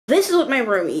This is what my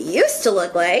room used to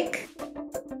look like.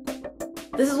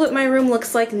 This is what my room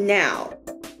looks like now.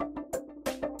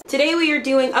 Today we are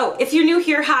doing, oh, if you're new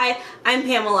here, hi, I'm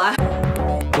Pamela.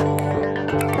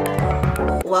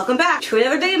 Welcome back to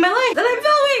another day in my life that I'm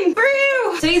filming for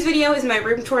you. Today's video is my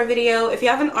room tour video. If you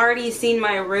haven't already seen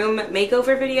my room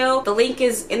makeover video, the link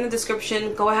is in the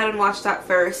description. Go ahead and watch that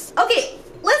first. Okay,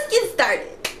 let's get started.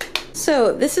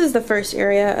 So this is the first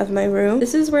area of my room.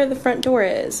 This is where the front door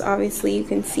is. Obviously you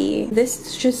can see. This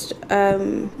is just,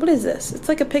 what is this? It's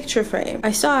like a picture frame.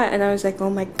 I saw it and I was like, oh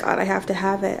my god, I have to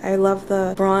have it. I love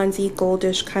the bronzy,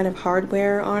 goldish kind of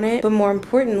hardware on it. But more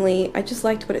importantly, I just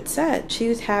liked what it said.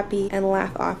 Choose happy and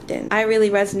laugh often. I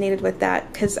really resonated with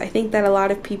that because I think that a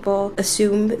lot of people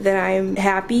assume that I'm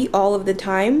happy all of the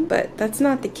time, but that's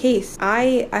not the case.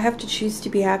 I have to choose to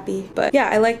be happy. But yeah,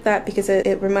 I like that because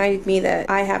it reminded me that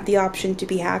I have the option to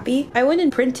be happy. I went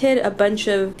and printed a bunch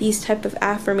of these type of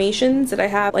affirmations that I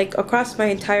have like across my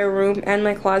entire room and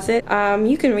my closet.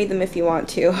 You can read them if you want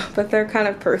to, but they're kind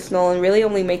of personal and really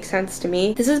only make sense to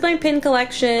me. This is my pin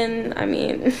collection. I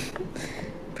mean,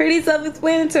 pretty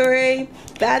self-explanatory.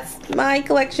 That's my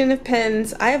collection of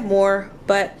pins. I have more,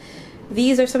 but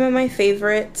these are some of my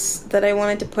favorites that I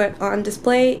wanted to put on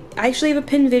display. I actually have a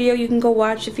pin video you can go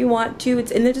watch if you want to.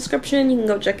 It's in the description. You can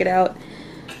go check it out.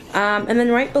 And then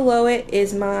right below it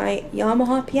is my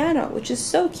Yamaha piano, which is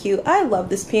so cute. I love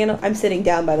this piano. I'm sitting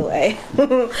down, by the way.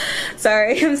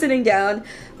 Sorry, I'm sitting down.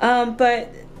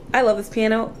 But I love this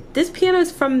piano. This piano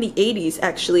is from the 80s,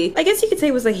 actually. I guess you could say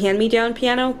it was a hand-me-down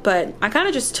piano, but I kind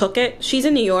of just took it. She's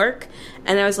in New York,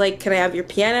 and I was like, can I have your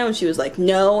piano? And she was like,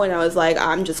 no. And I was like,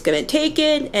 I'm just gonna take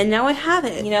it, and now I have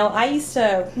it. You know, I used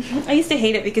to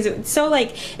hate it because it's so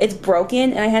like, it's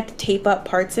broken, and I had to tape up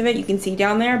parts of it. You can see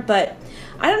down there, but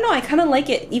I don't know, I kind of like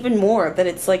it even more that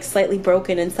it's like slightly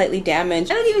broken and slightly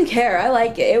damaged. I don't even care, I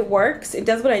like it. It works, it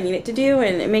does what I need it to do,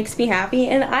 and it makes me happy,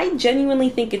 and I genuinely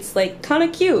think it's like kind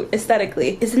of cute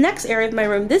aesthetically. Is the next area of my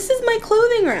room. This is my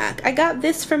clothing rack. I got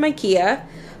this from IKEA,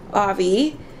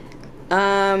 Avi.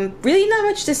 Really not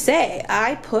much to say.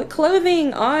 I put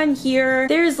clothing on here.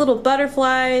 There's little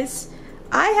butterflies.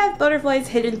 I have butterflies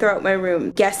hidden throughout my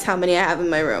room. Guess how many I have in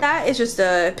my room. That is just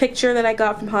a picture that I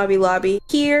got from Hobby Lobby.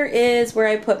 Here is where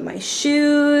I put my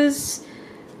shoes.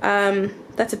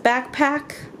 That's a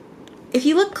backpack. If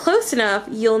you look close enough,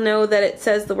 you'll know that it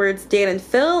says the words Dan and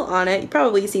Phil on it. You've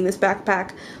probably seen this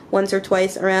backpack once or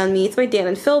twice around me. It's my Dan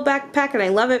and Phil backpack, and I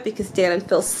love it because Dan and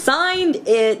Phil signed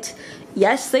it.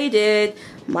 Yes, they did.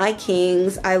 My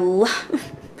kings. I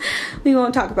love... We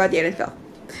won't talk about Dan and Phil,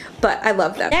 but I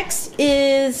love them. Next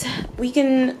is, we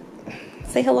can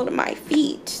say hello to my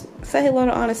feet. Say hello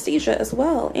to Anastasia as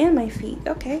well, and my feet.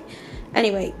 Okay.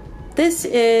 Anyway, these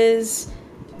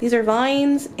are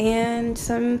vines and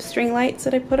some string lights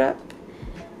that I put up.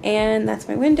 And that's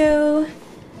my window.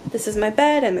 This is my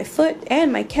bed and my foot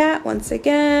and my cat once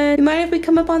again. You mind if we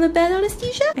come up on the bed,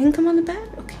 Anastasia? I can come on the bed?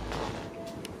 Okay.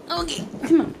 Okay,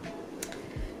 come on.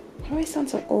 How do I sound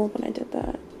so old when I did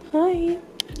that? Hi.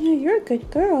 Yeah, you're a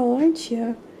good girl, aren't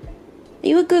you? Are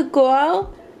you a good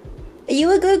girl? Are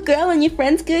you a good girl and your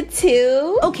friend's good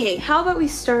too? Okay, how about we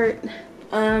start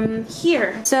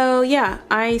here. So yeah,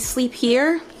 I sleep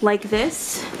here like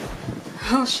this.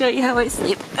 I'll show you how I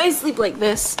sleep. I sleep like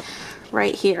this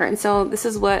right here. And so this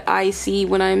is what I see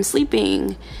when I'm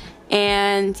sleeping.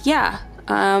 And yeah,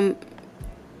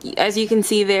 as you can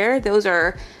see there,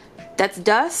 that's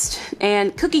dust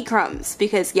and cookie crumbs,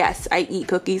 because yes, I eat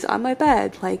cookies on my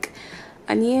bed like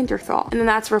a Neanderthal. And then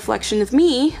that's a reflection of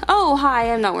me. Oh,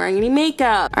 hi, I'm not wearing any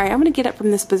makeup. All right, I'm gonna get up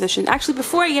from this position. Actually,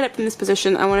 before I get up from this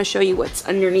position, I wanna show you what's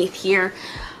underneath here.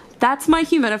 That's my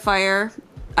humidifier.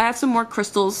 I have some more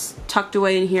crystals tucked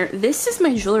away in here. This is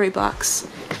my jewelry box.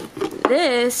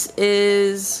 This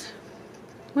is,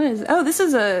 what is it? Oh, this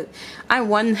is I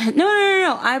won, no.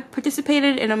 I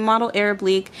participated in a model Arab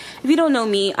League. If you don't know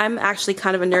me, I'm actually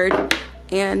kind of a nerd,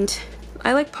 and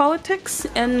I like politics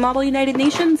and Model United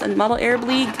Nations, and Model Arab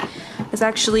League. I was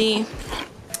actually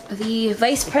the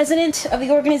vice president of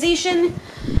the organization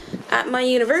at my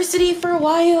university for a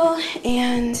while,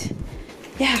 and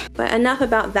yeah. But enough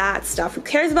about that stuff. Who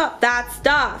cares about that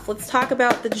stuff? Let's talk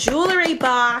about the jewelry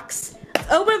box.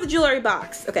 Let's open up the jewelry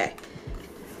box. Okay.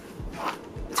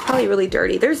 It's probably really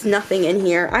dirty. There's nothing in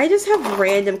here. I just have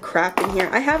random crap in here.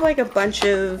 I have like a bunch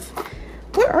of,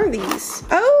 what are these?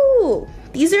 Oh,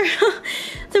 these are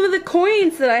some of the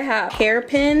coins that I have.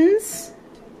 Hairpins.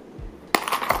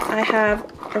 I have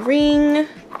a ring.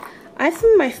 I have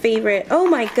some of my favorite, oh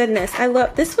my goodness, I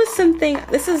love, this was something,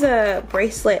 this is a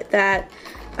bracelet that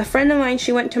a friend of mine,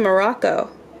 she went to Morocco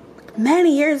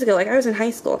many years ago, like I was in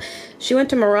high school. She went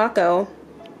to Morocco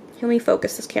let me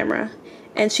focus this camera.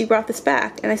 And she brought this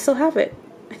back, and I still have it.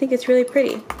 I think it's really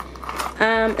pretty.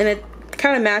 And it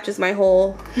kind of matches my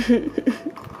whole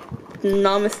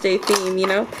namaste theme, you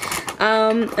know?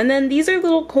 And then these are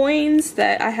little coins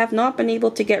that I have not been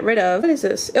able to get rid of. What is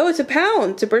this? Oh, it's a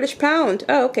pound. It's a British pound.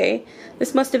 Oh, okay.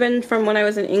 This must have been from when I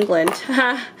was in England.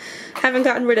 Haven't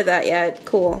gotten rid of that yet.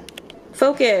 Cool.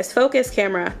 Focus. Focus,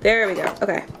 camera. There we go.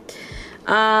 Okay.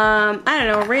 I don't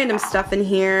know. Random stuff in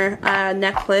here.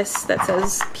 Necklace that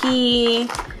says P.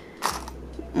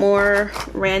 More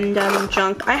random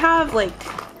junk. I have, like,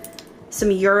 some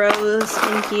euros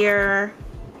in here.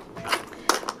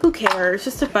 Who cares?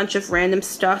 Just a bunch of random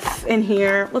stuff in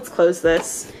here. Let's close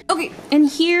this. Okay, and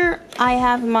here I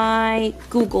have my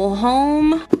Google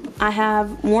Home. I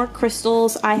have more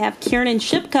crystals. I have Kieran and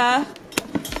Shipka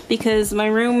because my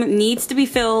room needs to be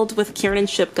filled with Kieran and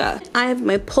Shipka. I have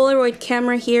my Polaroid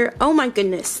camera here. Oh my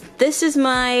goodness. This is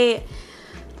my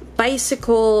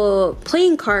bicycle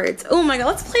playing cards. Oh my god,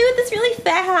 let's play with this really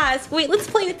fast. Wait, let's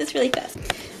play with this really fast.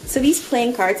 So these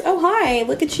playing cards, oh hi,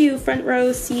 look at you, front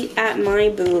row seat at my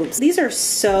boobs. These are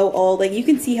so old, like you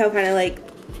can see how kind of like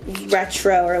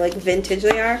retro or like vintage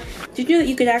they are. Did you know that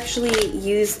you could actually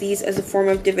use these as a form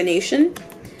of divination?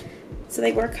 So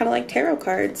they work kind of like tarot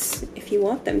cards if you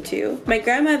want them to. My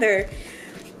grandmother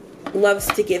loves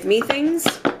to give me things,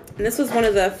 and this was one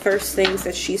of the first things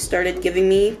that she started giving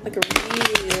me like a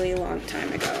really long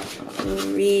time ago. A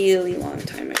really long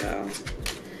time ago.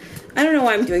 I don't know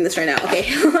why I'm doing this right now. Okay,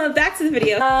 back to the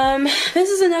video. This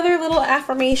is another little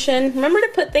affirmation. Remember to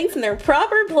put things in their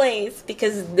proper place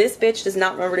because this bitch does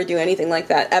not remember to do anything like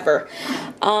that ever.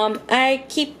 I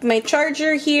keep my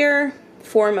charger here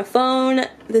for my phone.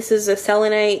 This is a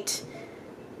selenite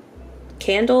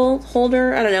candle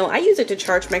holder. I don't know. I use it to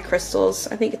charge my crystals.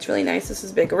 I think it's really nice. This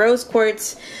is big rose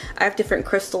quartz. I have different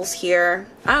crystals here.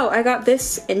 Oh, I got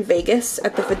this in Vegas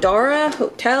at the Fedora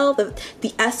Hotel, the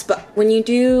Espa. When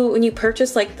you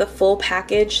purchase like the full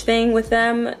package thing with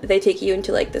them, they take you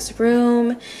into like this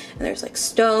room and there's like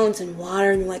stones and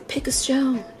water and you're like, pick a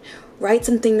stone, write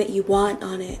something that you want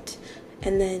on it,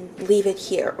 and then leave it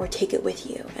here or take it with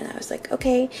you. And I was like,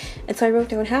 okay. And so I wrote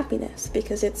down happiness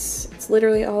because it's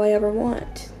literally all I ever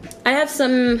want. I have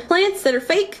some plants that are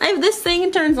fake. I have this thing,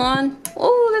 it turns on.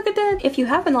 Oh, look at that. If you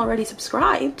haven't already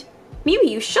subscribed, maybe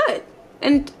you should.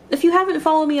 And if you haven't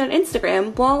followed me on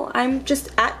Instagram, well, I'm just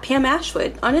at Pam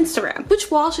Ashwood on Instagram. Which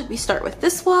wall should we start with?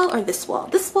 This wall or this wall?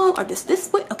 This wall or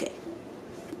this way? Okay.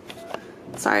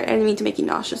 Sorry, I didn't mean to make you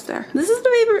nauseous there. This is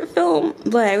my favorite film.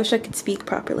 But I wish I could speak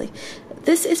properly.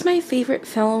 This is my favorite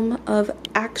film of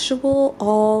actual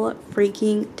all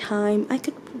freaking time. I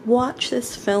could watch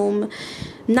this film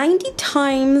 90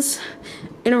 times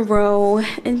in a row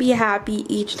and be happy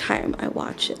each time I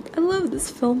watch it. I love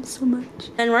this film so much.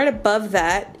 And right above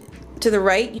that, to the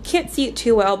right, you can't see it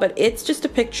too well, but it's just a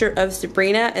picture of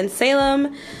Sabrina and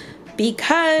Salem,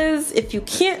 because if you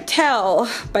can't tell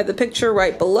by the picture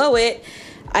right below it,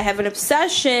 I have an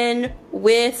obsession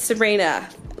with Sabrina.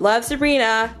 Love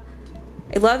Sabrina.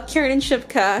 I love Kieran and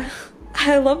Shipka.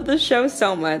 I love the show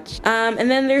so much.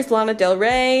 And then there's Lana Del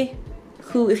Rey,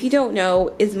 who, if you don't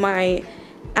know, is my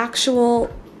actual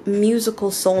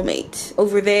musical soulmate.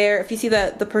 Over there, if you see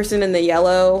the person in the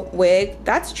yellow wig,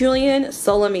 that's Julian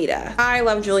Solomita. I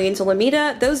love Julian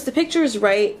Solomita. The pictures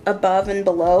right above and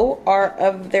below are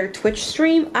of their Twitch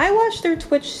stream. I watch their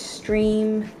Twitch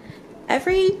stream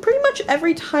pretty much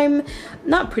every time.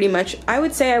 Not pretty much, I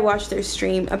would say I watch their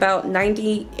stream about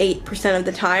 98% of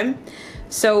the time.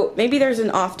 So maybe there's an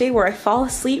off day where I fall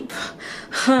asleep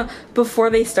before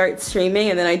they start streaming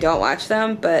and then I don't watch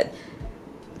them, but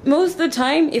most of the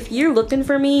time, if you're looking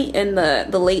for me in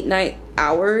the late night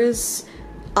hours,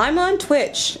 I'm on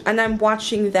Twitch and I'm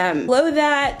watching them. Below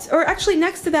that, or actually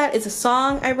next to that, is a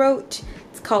song I wrote.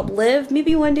 It's called Live.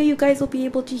 Maybe one day you guys will be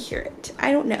able to hear it.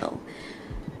 I don't know.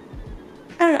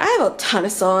 I have a ton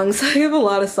of songs. I have a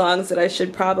lot of songs that I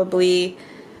should probably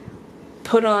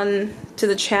put on to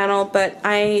the channel, but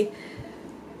I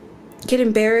get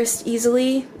embarrassed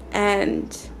easily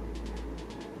and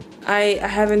I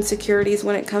have insecurities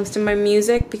when it comes to my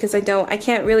music because I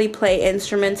can't really play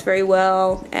instruments very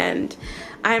well, and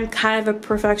I'm kind of a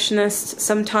perfectionist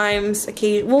sometimes.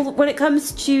 Well, when it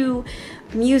comes to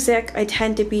music, I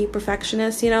tend to be a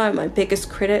perfectionist, you know, I'm my biggest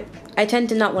critic. I tend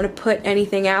to not want to put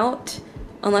anything out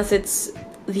unless it's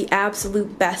the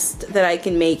absolute best that I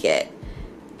can make it.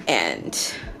 And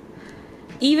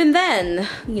even then,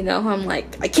 you know, I'm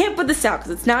like, I can't put this out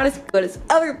because it's not as good as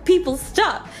other people's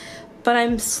stuff. But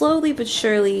I'm slowly but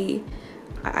surely,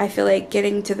 I feel like,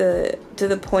 getting to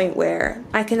the point where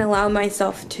I can allow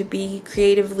myself to be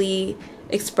creatively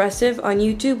expressive on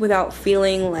YouTube without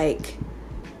feeling like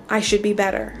I should be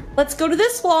better. Let's go to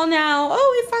this wall now.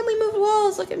 Oh, we finally moved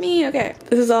walls. Look at me. Okay.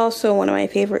 This is also one of my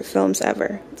favorite films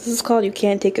ever. This is called You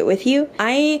Can't Take It With You.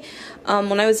 I,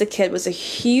 when I was a kid, was a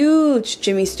huge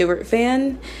Jimmy Stewart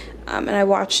fan. And I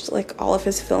watched like all of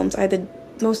his films. I had the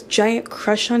most giant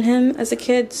crush on him as a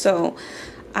kid. So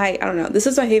I don't know. This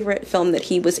is my favorite film that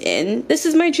he was in. This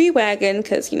is my G-Wagon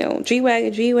because, you know,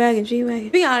 G-Wagon, G-Wagon, G-Wagon.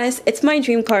 To be honest, it's my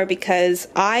dream car because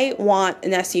I want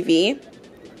an SUV.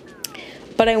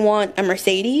 But I want a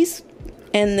Mercedes,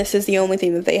 and this is the only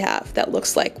thing that they have that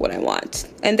looks like what I want.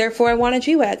 And therefore I want a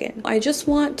G-Wagon. I just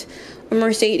want a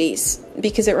Mercedes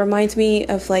because it reminds me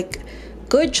of like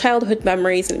good childhood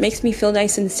memories, and it makes me feel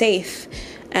nice and safe.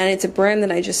 And it's a brand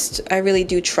that I really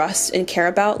do trust and care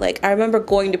about. Like, I remember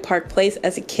going to Park Place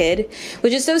as a kid,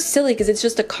 which is so silly because it's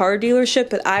just a car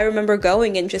dealership, but I remember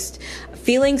going and just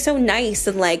feeling so nice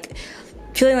and like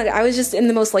feeling like I was just in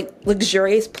the most like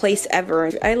luxurious place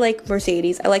ever. I like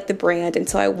Mercedes, I like the brand, and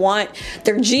so I want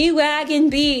their G-Wagon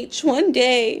Beach. One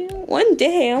day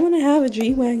I want to have a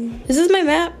G-Wagon. This is my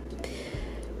map.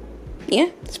 Yeah,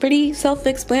 it's pretty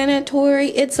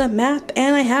self-explanatory. It's a map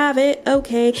and I have it.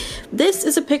 Okay, this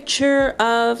is a picture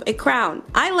of a crown.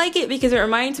 I like it because it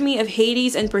reminds me of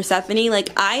Hades and Persephone.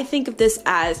 Like, I think of this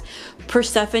as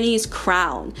Persephone's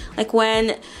crown. Like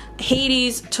when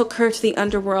Hades took her to the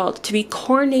underworld to be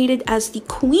coronated as the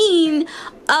queen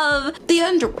of the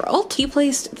underworld, he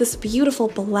placed this beautiful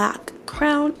black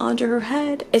crown onto her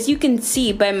head. As you can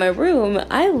see by my room,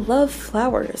 I love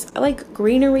flowers. I like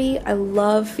greenery. I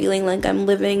love feeling like I'm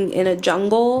living in a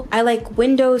jungle. I like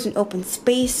windows and open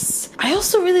space. I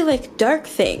also really like dark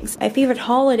things. My favorite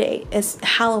holiday is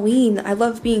Halloween. I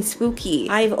love being spooky.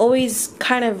 I've always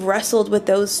kind of wrestled with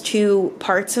those two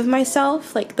parts of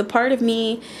myself, like the part of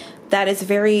me that is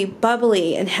very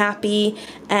bubbly and happy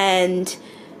and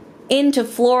into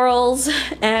florals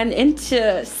and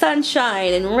into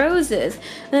sunshine and roses,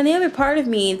 and then the other part of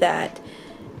me that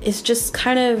is just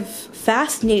kind of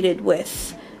fascinated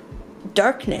with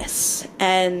darkness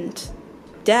and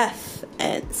death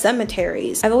and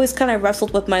cemeteries. I've always kind of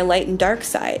wrestled with my light and dark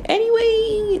side.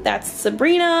 Anyway, that's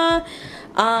Sabrina.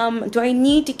 Do I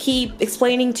need to keep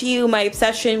explaining to you my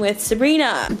obsession with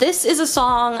Sabrina? This is a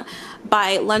song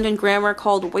by London Grammar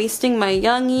called Wasting My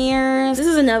Young Years. This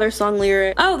is another song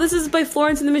lyric. Oh, this is by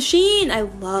Florence and the Machine. I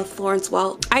love Florence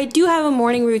Welch. I do have a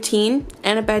morning routine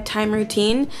and a bedtime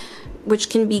routine, which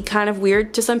can be kind of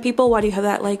weird to some people. Why do you have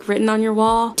that like written on your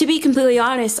wall? To be completely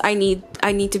honest, I need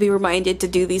to be reminded to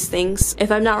do these things.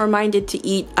 If I'm not reminded to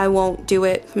eat, I won't do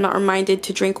it. If I'm not reminded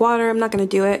to drink water, I'm not gonna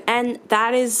do it. And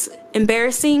that is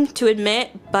embarrassing to admit,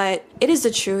 but it is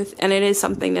the truth, and it is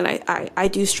something that I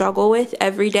do struggle with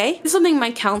every day. It's something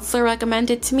my counselor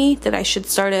recommended to me, that I should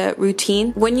start a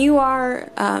routine. When you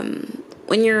are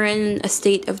when you're in a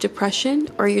state of depression,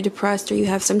 or you're depressed, or you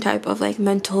have some type of like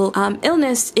mental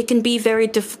illness, it can be very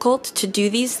difficult to do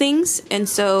these things. And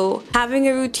so having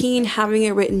a routine, having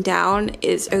it written down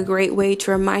is a great way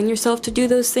to remind yourself to do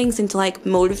those things and to like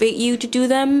motivate you to do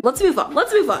them. Let's move on.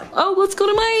 Let's move on. Oh, let's go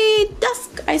to my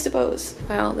desk, I suppose.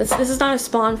 Well, this is not a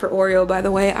spawn for Oreo, by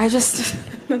the way. I just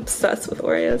I'm obsessed with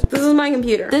Oreos. This is my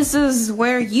computer. This is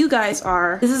where you guys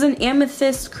are. This is an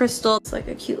amethyst crystal. It's like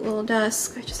a cute little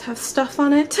desk. I just have stuff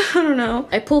on it. I don't know.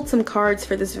 I pulled some cards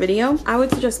for this video. I would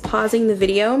suggest pausing the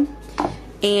video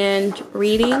and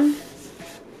reading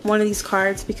one of these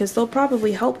cards because they'll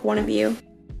probably help one of you.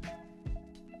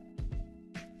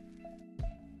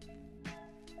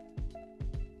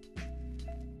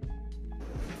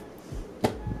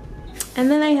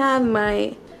 And then I have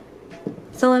my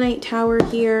selenite tower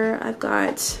here. I've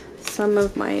got some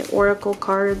of my oracle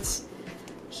cards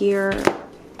here.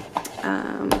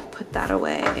 Put that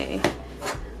away.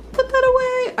 Put that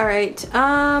away. All right.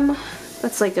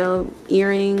 That's like a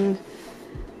earring.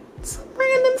 Some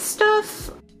random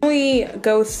stuff. We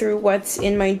go through what's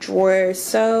in my drawers.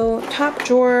 So top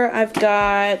drawer, I've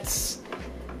got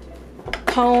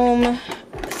comb,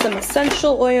 some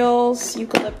essential oils,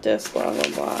 eucalyptus, blah blah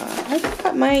blah. I've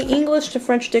got my English to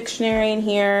French dictionary in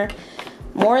here,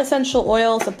 more essential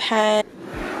oils, a pen.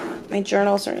 My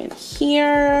journals are in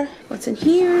here. What's in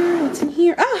here? What's in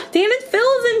here? Ah, Dan and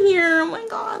Phil's in here. Oh my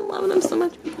god, I love them so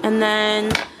much. And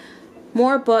then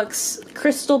more books,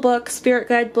 crystal book, spirit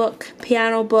guide book,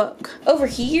 piano book. Over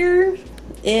here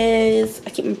is, I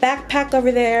keep my backpack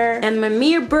over there, and my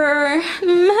mirror.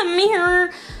 My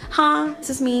mirror. Huh? This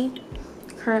is me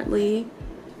currently.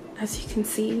 As you can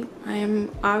see, I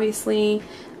am obviously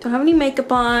Don't have any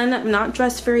makeup on. I'm not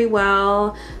dressed very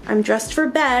well. I'm dressed for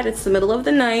bed. It's the middle of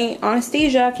the night.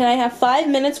 Anastasia, can I have 5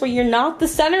 minutes where you're not the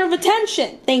center of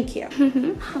attention? Thank you.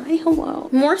 Hi, hello.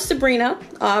 More Sabrina,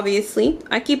 obviously.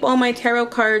 I keep all my tarot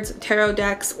cards, tarot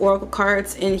decks, oracle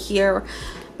cards in here.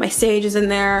 My sage is in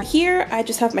there. Here, I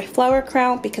just have my flower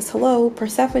crown because hello,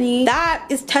 Persephone. That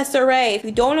is Tessa Ray. If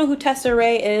you don't know who Tessa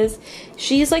Ray is,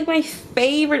 she's like my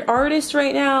favorite artist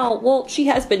right now. Well, she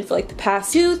has been for like the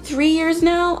past 2-3 years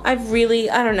now. I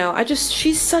don't know.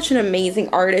 She's such an amazing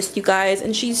artist, you guys,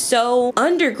 and she's so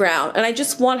underground, and I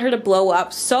just want her to blow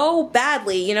up so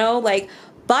badly, you know, like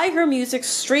buy her music,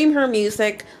 stream her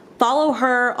music, follow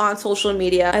her on social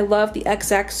media. I love the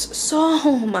XX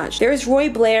so much. There's Roy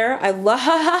Blair. I love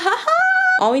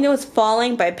All We Know Is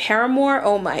Falling by Paramore.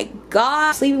 Oh my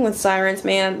god. Sleeping with Sirens,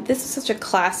 man. This is such a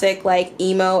classic like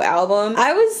emo album.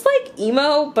 I was like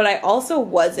emo, but I also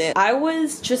wasn't. I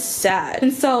was just sad.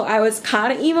 And so I was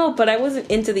kind of emo, but I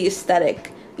wasn't into the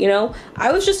aesthetic. You know,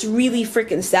 I was just really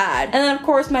freaking sad. And then of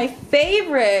course my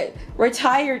favorite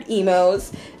retired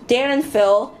emos, Dan and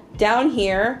Phil, Down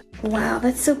Here. Wow,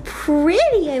 that's so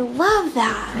pretty. I love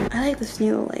that. I like this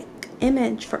new like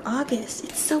image for August.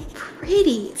 It's so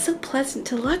pretty. It's so pleasant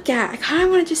to look at. I kind of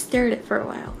want to just stare at it for a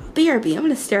while. BRB, I'm going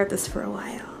to stare at this for a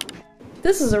while.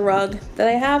 This is a rug that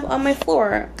I have on my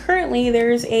floor. Currently,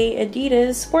 there's a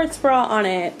Adidas sports bra on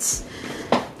it.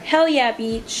 Hell yeah,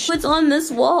 beach. What's on this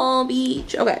wall,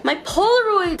 beach? Okay, my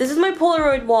Polaroid. This is my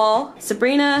Polaroid wall.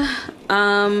 Sabrina,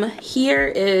 here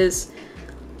is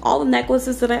all the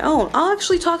necklaces that I own. I'll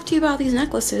actually talk to you about these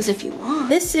necklaces if you want.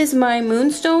 This is my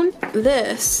moonstone.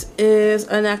 This is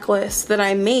a necklace that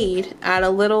I made at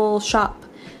a little shop,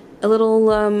 a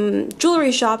little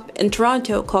jewelry shop in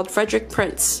Toronto called Frederick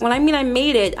Prince. When I mean I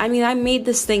made it, I mean I made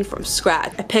this thing from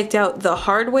scratch. I picked out the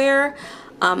hardware,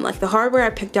 I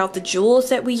picked out the jewels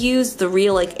that we use, the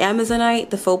real like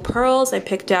Amazonite, the faux pearls. I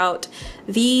picked out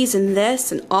these and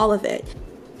this and all of it.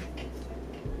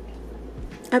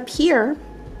 Up here,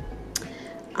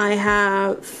 I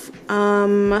have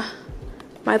my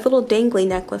little dangly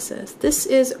necklaces. This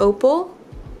is opal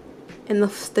in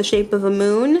the shape of a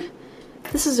moon.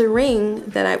 This is a ring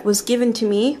that was given to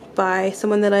me by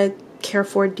someone that I care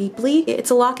for deeply. It's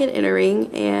a locket and a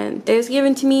ring, and it was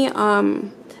given to me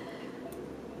on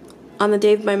the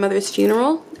day of my mother's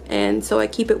funeral, and so I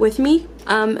keep it with me.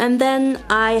 And then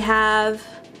I have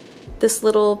this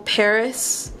little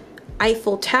Paris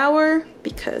Eiffel Tower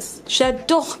because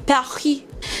j'adore Paris.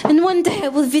 And one day I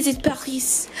will visit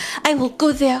Paris. I will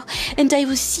go there and I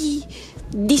will see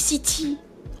the city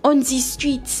on the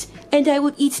streets and I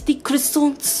will eat the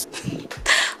croissants.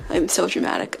 I'm so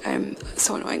dramatic. I'm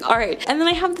so annoying. All right, and then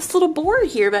I have this little board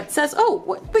here that says, oh,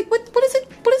 what is it?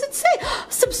 What does it say?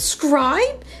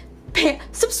 Subscribe? Maybe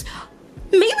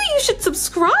you should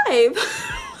subscribe.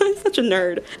 I'm such a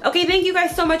nerd. Okay, thank you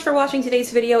guys so much for watching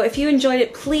today's video. If you enjoyed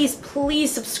it, please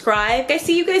subscribe. I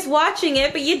see you guys watching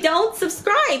it, but you don't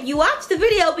subscribe. You watch the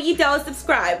video, but you don't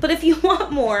subscribe. But if you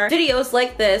want more videos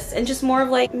like this and just more of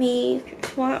like me,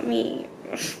 if you want me,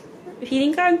 if you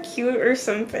think I'm cute or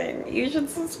something, you should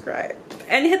subscribe.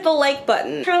 And hit the like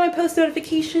button. Turn on my post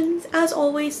notifications, as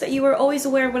always, so that you are always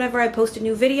aware whenever I post a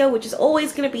new video, which is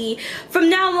always gonna be, from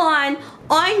now on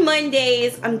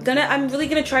Mondays. I'm really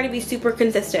gonna try to be super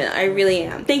consistent. I really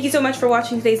am. Thank you so much for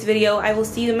watching today's video. I will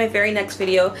see you in my very next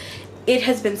video. It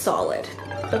has been solid.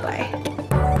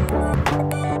 Bye-bye.